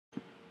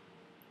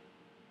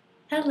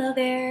Hello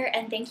there,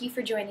 and thank you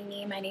for joining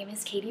me. My name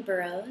is Katie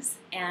Burrows,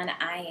 and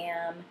I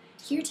am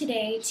here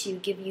today to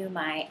give you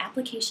my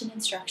application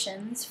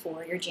instructions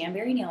for your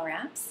Jamberry nail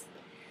wraps.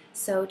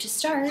 So to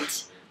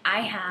start,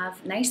 I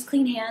have nice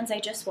clean hands I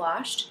just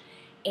washed,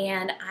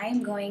 and I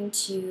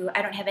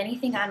don't have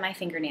anything on my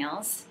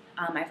fingernails.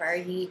 I've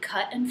already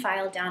cut and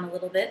filed down a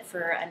little bit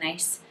for a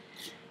nice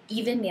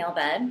even nail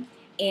bed.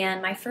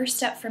 And my first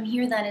step from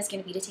here then is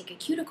going to be to take a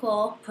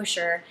cuticle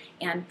pusher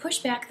and push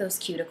back those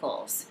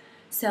cuticles.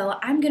 So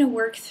I'm going to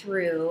work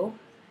through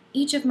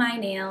each of my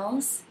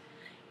nails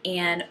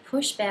and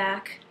push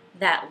back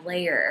that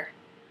layer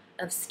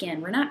of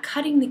skin. We're not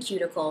cutting the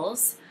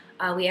cuticles.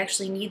 We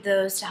actually need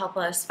those to help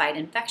us fight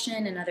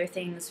infection and other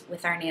things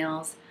with our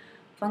nails,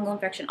 fungal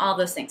infection, all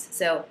those things.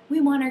 So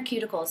we want our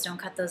cuticles, don't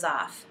cut those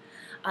off.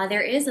 There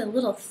is a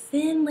little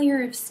thin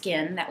layer of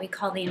skin that we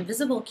call the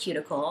invisible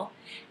cuticle,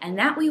 and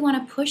that we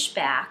want to push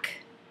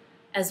back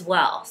as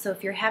well. So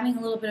if you're having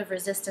a little bit of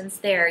resistance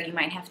there, you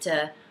might have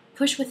to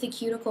push with the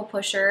cuticle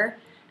pusher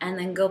and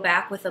then go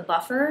back with a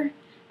buffer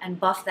and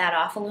buff that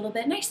off a little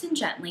bit nice and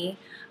gently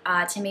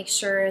to make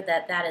sure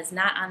that that is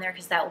not on there,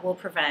 because that will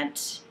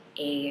prevent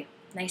a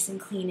nice and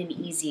clean and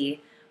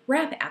easy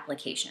wrap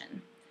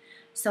application.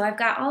 So I've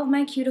got all of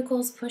my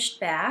cuticles pushed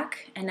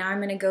back, and now I'm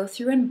going to go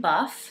through and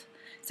buff.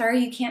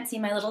 Sorry you can't see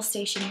my little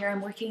station here.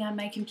 I'm working on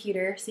my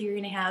computer, so you're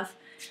going to have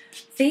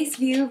face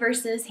view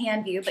versus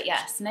hand view. But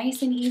yes,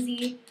 nice and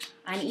easy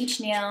on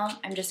each nail.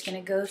 I'm just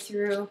going to go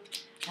through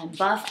and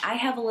buff. I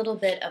have a little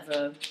bit of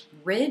a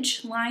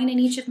ridge line in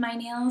each of my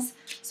nails,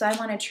 so I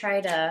want to try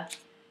to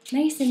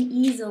nice and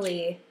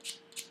easily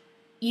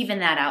even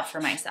that out for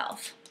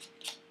myself.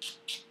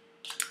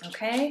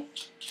 Okay,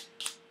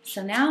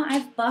 so now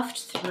I've buffed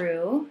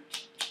through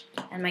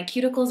and my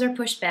cuticles are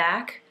pushed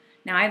back.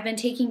 Now I've been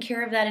taking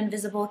care of that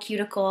invisible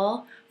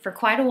cuticle for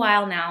quite a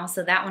while now,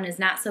 so that one is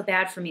not so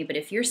bad for me. But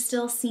if you're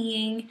still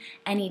seeing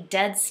any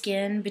dead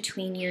skin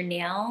between your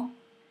nail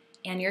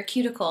and your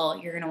cuticle,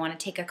 you're going to want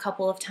to take a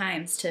couple of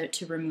times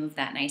to remove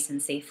that nice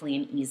and safely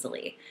and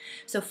easily.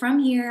 So from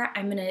here,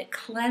 I'm going to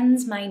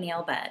cleanse my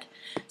nail bed.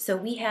 So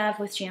we have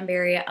with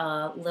Jamberry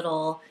a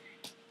little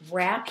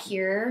wrap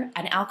here,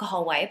 an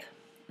alcohol wipe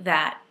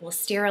that will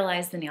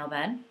sterilize the nail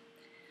bed.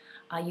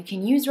 You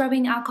can use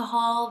rubbing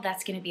alcohol.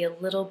 That's going to be a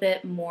little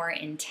bit more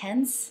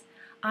intense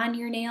on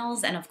your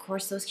nails, and of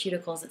course those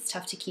cuticles, it's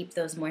tough to keep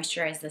those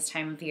moisturized this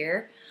time of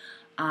year.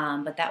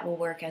 But that will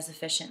work as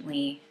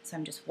efficiently. So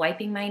I'm just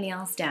wiping my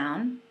nails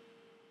down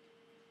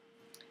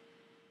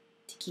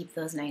to keep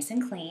those nice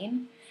and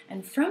clean.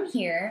 And from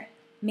here,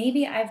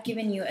 maybe I've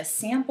given you a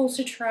sample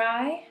to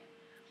try,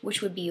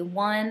 which would be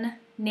one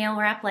nail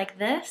wrap like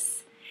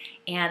this.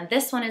 And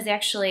this one is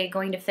actually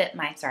going to fit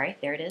my,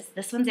 there it is.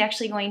 This one's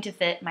actually going to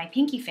fit my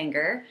pinky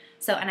finger.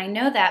 So, and I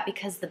know that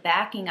because the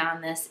backing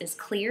on this is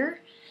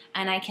clear,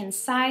 and I can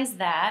size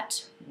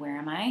that, where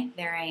am I?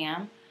 There I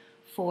am.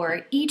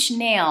 For each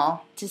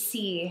nail to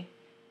see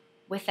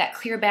with that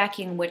clear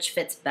backing which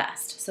fits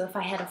best. So if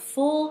I had a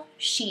full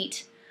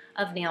sheet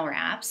of nail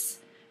wraps,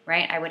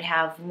 right, I would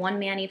have one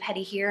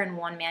mani-pedi here and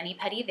one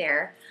mani-pedi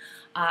there.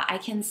 I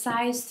can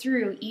size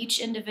through each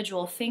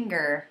individual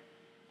finger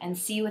and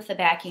see with the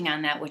backing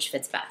on that which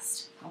fits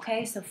best.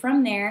 Okay, so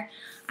from there,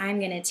 I'm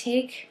going to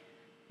take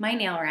my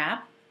nail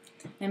wrap.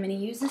 I'm going to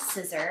use a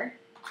scissor.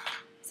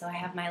 So I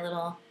have my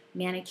little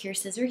manicure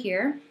scissor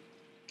here.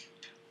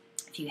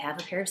 If you have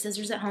a pair of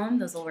scissors at home,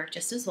 those will work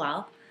just as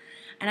well.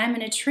 And I'm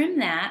going to trim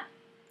that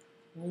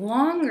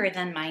longer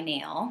than my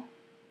nail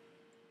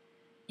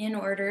in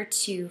order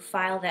to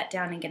file that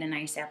down and get a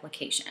nice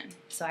application.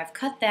 So I've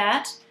cut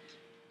that.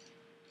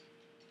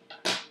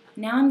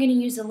 Now I'm going to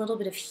use a little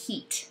bit of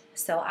heat.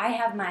 So I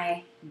have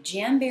my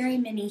Jamberry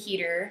mini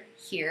heater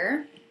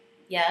here.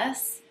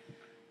 Yes.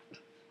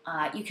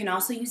 You can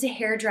also use a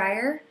hair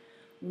dryer.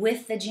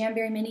 With the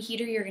Jamberry mini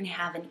heater, you're going to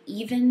have an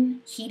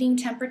even heating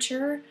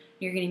temperature.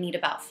 You're going to need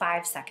about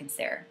 5 seconds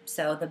there.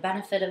 So the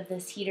benefit of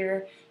this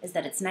heater is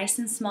that it's nice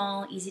and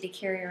small, easy to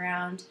carry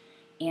around,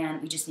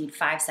 and we just need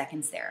 5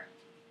 seconds there.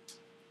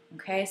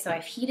 Okay, so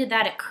I've heated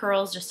that. It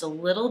curls just a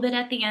little bit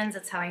at the ends.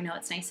 That's how I know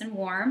it's nice and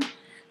warm.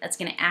 That's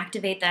going to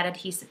activate that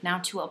adhesive. Now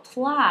to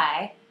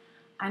apply,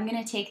 I'm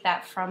going to take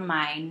that from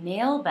my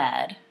nail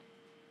bed.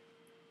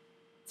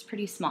 It's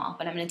pretty small,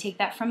 but I'm going to take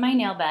that from my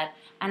nail bed,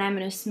 and I'm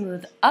going to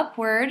smooth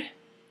upward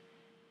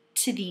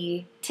to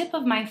the tip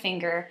of my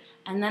finger,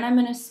 and then I'm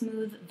going to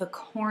smooth the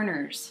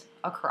corners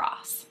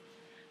across.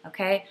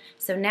 Okay,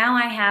 so now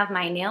I have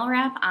my nail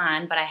wrap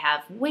on, but I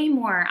have way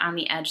more on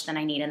the edge than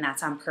I need, and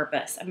that's on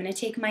purpose. I'm going to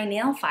take my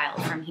nail file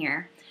from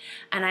here,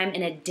 and I'm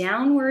in a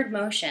downward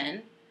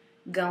motion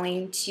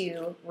going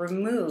to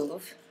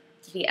remove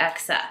the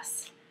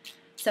excess.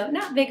 So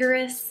not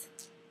vigorous,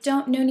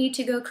 no need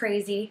to go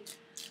crazy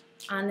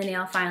on the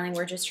nail filing.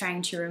 We're just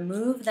trying to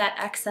remove that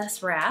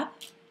excess wrap.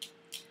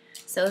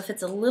 So if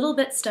it's a little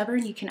bit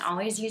stubborn, you can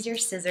always use your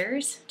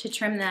scissors to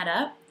trim that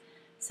up.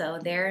 So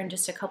there, in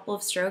just a couple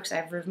of strokes,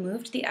 I've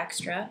removed the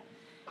extra.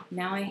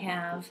 Now I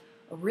have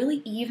a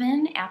really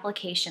even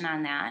application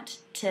on that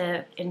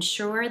to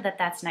ensure that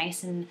that's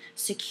nice and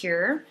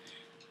secure.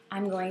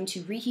 I'm going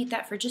to reheat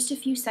that for just a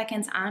few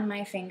seconds on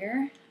my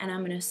finger, and I'm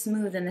going to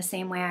smooth in the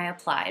same way I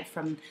applied,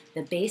 from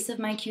the base of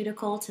my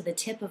cuticle to the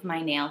tip of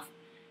my nail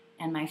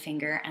and my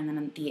finger, and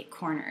then the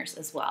corners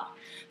as well.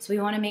 So we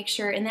want to make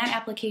sure in that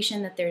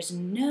application that there's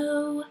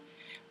no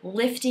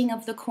lifting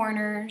of the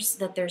corners,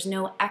 that there's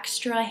no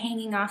extra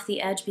hanging off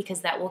the edge,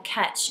 because that will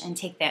catch and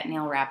take that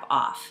nail wrap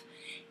off.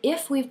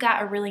 If we've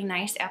got a really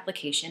nice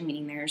application,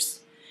 meaning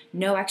there's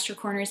no extra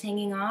corners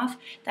hanging off,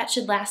 that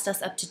should last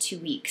us up to 2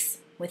 weeks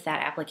with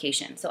that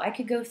application. So I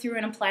could go through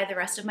and apply the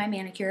rest of my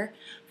manicure.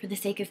 For the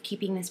sake of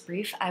keeping this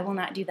brief, I will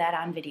not do that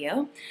on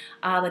video,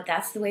 but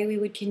that's the way we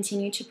would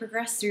continue to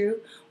progress through.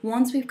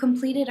 Once we've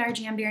completed our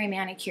Jamberry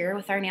manicure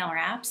with our nail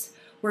wraps,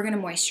 we're going to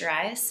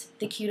moisturize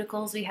the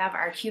cuticles. We have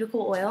our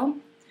cuticle oil,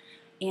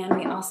 and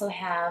we also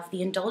have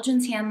the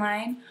Indulgence hand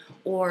line,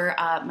 or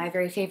my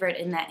very favorite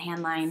in that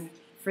hand line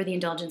for the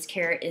Indulgence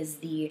care is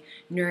the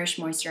Nourish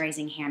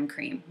Moisturizing Hand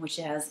Cream, which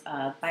has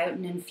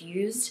biotin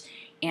infused,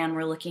 and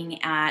we're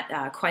looking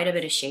at quite a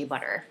bit of shea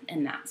butter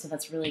in that, so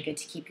that's really good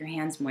to keep your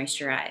hands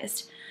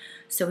moisturized.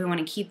 So we want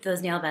to keep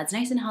those nail beds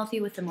nice and healthy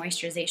with the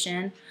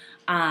moisturization.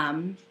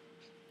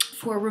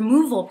 For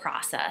removal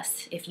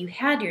process, if you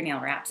had your nail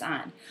wraps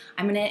on,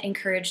 I'm going to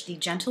encourage the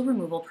gentle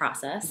removal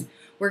process.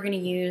 We're going to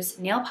use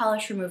nail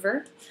polish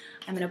remover.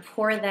 I'm going to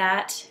pour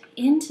that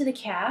into the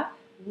cap,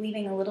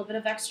 leaving a little bit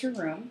of extra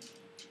room.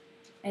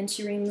 And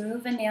to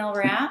remove a nail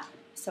wrap,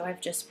 so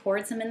I've just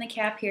poured some in the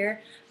cap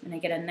here. I'm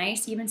going to get a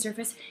nice even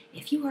surface.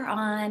 If you are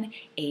on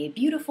a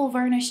beautiful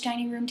varnished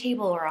dining room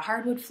table or a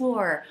hardwood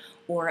floor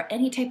or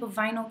any type of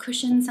vinyl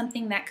cushion,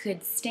 something that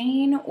could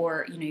stain,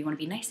 or you want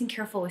to be nice and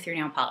careful with your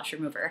nail polish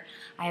remover.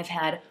 I have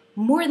had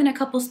more than a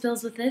couple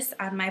spills with this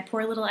on my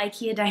poor little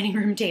IKEA dining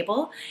room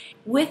table.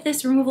 With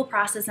this removal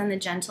process on the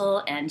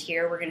gentle end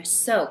here, we're going to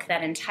soak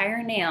that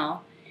entire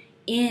nail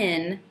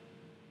in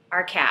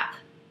our cap.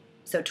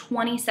 So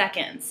 20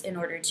 seconds in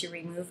order to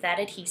remove that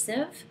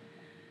adhesive.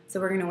 So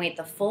we're going to wait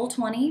the full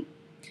 20.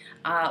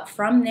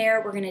 From there,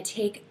 we're going to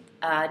take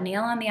a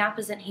nail on the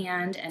opposite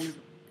hand and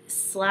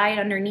slide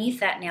underneath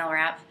that nail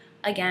wrap,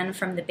 again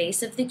from the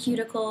base of the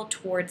cuticle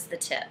towards the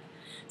tip.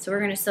 So we're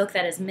going to soak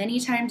that as many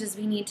times as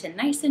we need to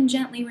nice and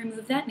gently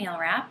remove that nail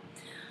wrap.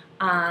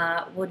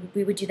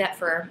 We would do that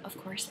for,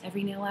 of course,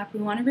 every nail wrap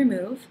we want to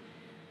remove.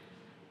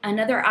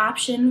 Another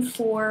option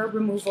for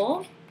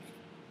removal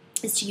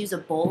is to use a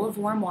bowl of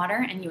warm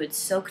water, and you would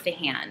soak the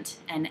hand.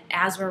 And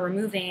as we're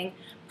removing,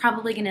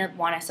 probably going to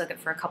want to soak it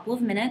for a couple of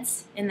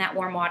minutes in that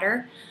warm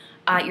water.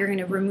 You're going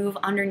to remove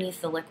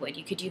underneath the liquid.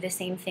 You could do the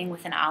same thing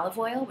with an olive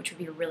oil, which would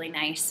be a really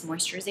nice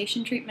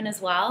moisturization treatment as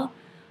well.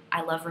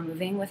 I love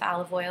removing with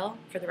olive oil,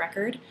 for the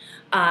record.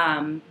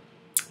 And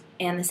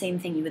the same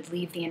thing, you would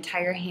leave the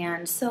entire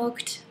hand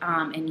soaked,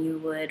 and you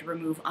would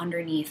remove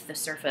underneath the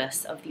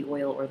surface of the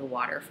oil or the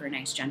water for a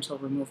nice gentle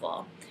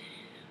removal.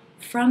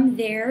 From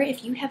there,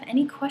 if you have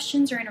any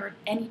questions or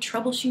any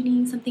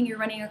troubleshooting, something you're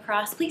running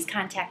across, please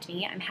contact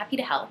me. I'm happy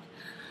to help.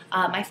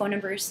 My phone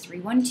number is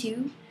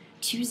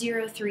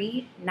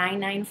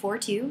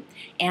 312-203-9942,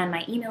 and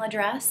my email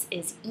address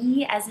is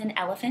E as in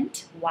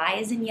elephant, Y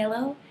as in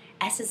yellow,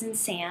 S as in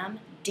Sam,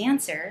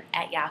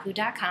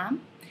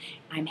 dancer@yahoo.com.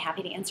 I'm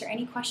happy to answer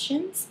any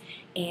questions,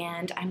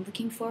 and I'm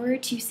looking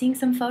forward to seeing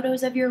some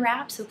photos of your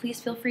wrap, so please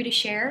feel free to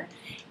share,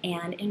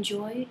 and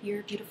enjoy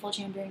your beautiful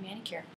Jamberry manicure.